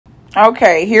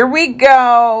Okay, here we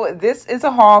go. This is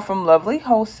a haul from Lovely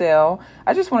Wholesale.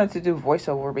 I just wanted to do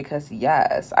voiceover because,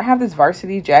 yes, I have this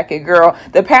varsity jacket, girl.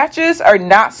 The patches are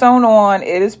not sewn on.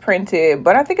 It is printed,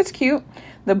 but I think it's cute.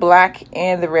 The black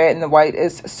and the red and the white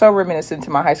is so reminiscent to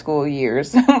my high school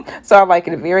years. So I like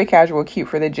it. Very casual, cute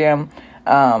for the gym.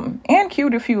 And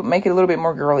cute if you make it a little bit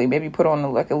more girly. Maybe put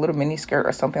on like a little mini skirt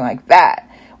or something like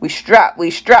that. We strut.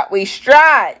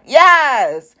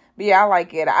 Yes. But yeah, I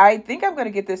like it. I think I'm going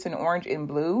to get this in orange and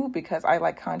blue because I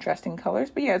like contrasting colors.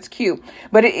 But yeah, it's cute.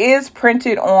 But it is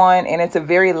printed on and it's a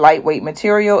very lightweight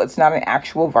material. It's not an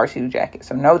actual varsity jacket.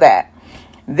 So know that.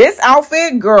 This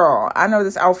outfit, girl, I know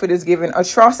this outfit is giving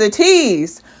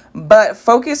atrocities. But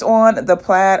focus on the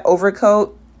plaid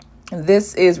overcoat.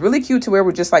 This is really cute to wear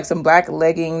with just like some black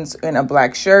leggings and a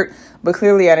black shirt. But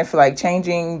clearly I didn't feel like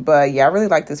changing. But yeah, I really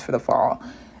like this for the fall.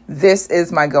 This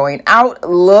is my going out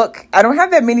look. I don't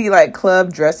have that many like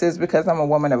club dresses because I'm a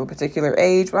woman of a particular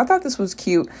age, but I thought this was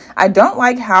cute. I don't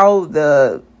like how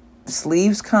the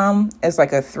sleeves come as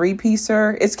like a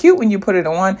three-piecer. It's cute when you put it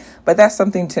on, but that's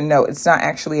something to note. It's not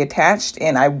actually attached,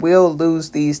 and I will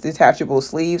lose these detachable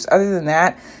sleeves. Other than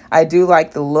that, I do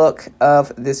like the look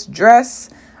of this dress.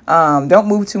 Don't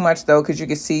move too much though, because you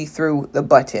can see through the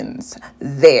buttons.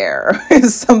 There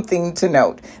is something to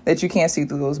note that you can't see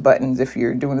through those buttons if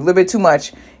you're doing a little bit too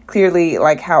much, clearly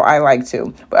like how I like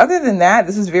to. But other than that,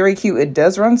 this is very cute. It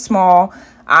does run small.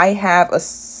 I have a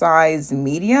size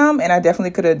medium and I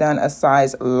definitely could have done a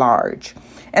size large.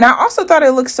 And I also thought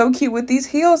it looked so cute with these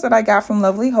heels that I got from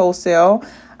Lovely Wholesale.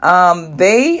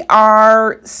 They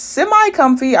are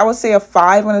semi-comfy. I would say a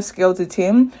 5 on a scale to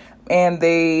 10. And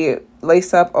they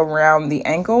lace up around the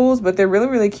ankles, but they're really,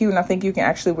 really cute. And I think you can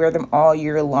actually wear them all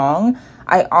year long.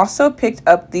 I also picked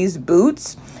up these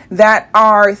boots that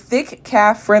are thick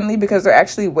calf friendly because they're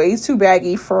actually way too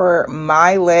baggy for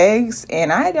my legs.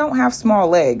 And I don't have small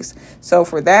legs. So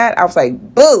for that, I was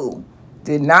like, boo,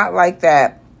 did not like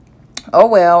that. Oh,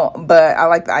 well, but I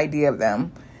like the idea of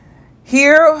them.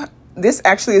 Here, this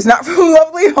actually is not from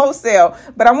Lovely Wholesale,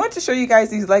 but I want to show you guys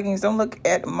these leggings. Don't look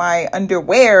at my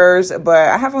underwears, but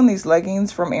I have on these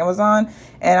leggings from Amazon,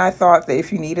 and I thought that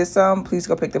if you needed some, please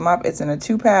go pick them up. It's in a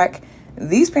 2-pack.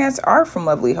 These pants are from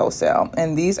Lovely Wholesale,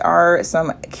 and these are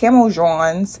some camel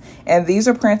jawns, and these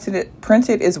are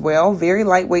printed as well. Very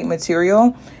lightweight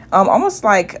material, almost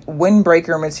like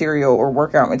windbreaker material or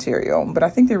workout material, but I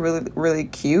think they're really, really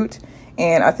cute.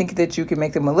 And I think that you can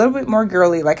make them a little bit more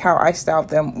girly, like how I styled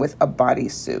them with a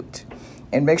bodysuit.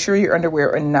 And make sure your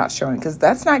underwear are not showing, because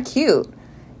that's not cute.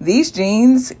 These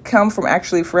jeans come from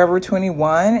actually Forever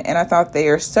 21, and I thought they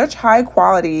are such high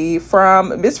quality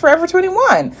from Miss Forever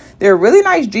 21. They're a really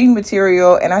nice jean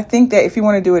material, and I think that if you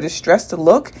want to do a distressed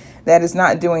look that is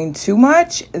not doing too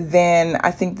much, then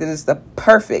I think that is the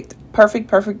perfect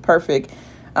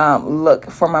look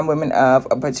for my women of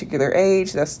a particular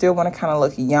age that still want to kind of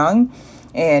look young.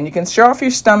 And you can show off your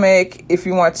stomach if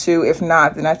you want to. If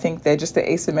not, then I think that just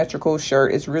the asymmetrical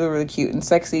shirt is really, really cute and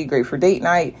sexy, great for date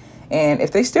night. And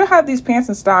if they still have these pants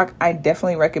in stock, I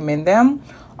definitely recommend them.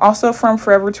 Also from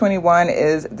Forever 21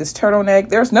 is this turtleneck.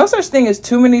 There's no such thing as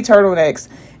too many turtlenecks.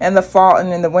 In the fall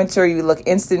and in the winter, you look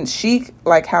instant chic,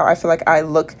 like how I feel like I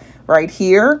look right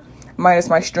here, minus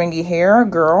my stringy hair,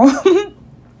 girl.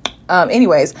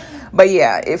 Anyways, but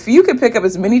yeah, if you could pick up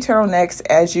as many turtlenecks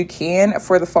as you can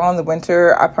for the fall and the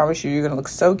winter, I promise you're going to look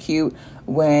so cute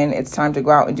when it's time to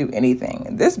go out and do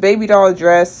anything. This baby doll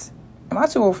dress, am I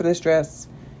too old for this dress?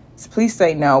 Please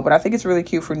say no, but I think it's really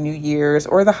cute for New Year's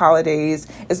or the holidays.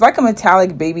 It's like a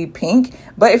metallic baby pink,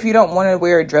 but if you don't want to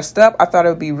wear it dressed up, I thought it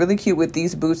would be really cute with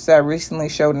these boots that I recently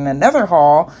showed in another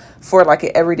haul for like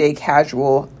an everyday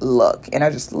casual look. And I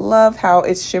just love how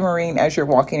it's shimmering as you're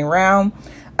walking around.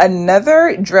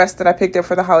 Another dress that I picked up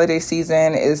for the holiday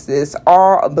season is this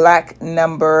all black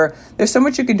number. There's so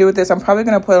much you can do with this. I'm probably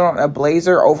going to put on a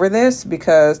blazer over this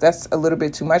because that's a little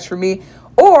bit too much for me.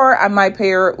 Or I might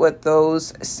pair it with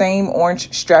those same orange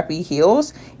strappy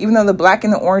heels. Even though the black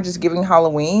and the orange is giving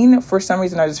Halloween, for some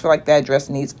reason I just feel like that dress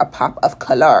needs a pop of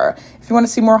color. If you want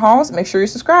to see more hauls, make sure you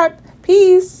subscribe.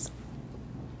 Peace.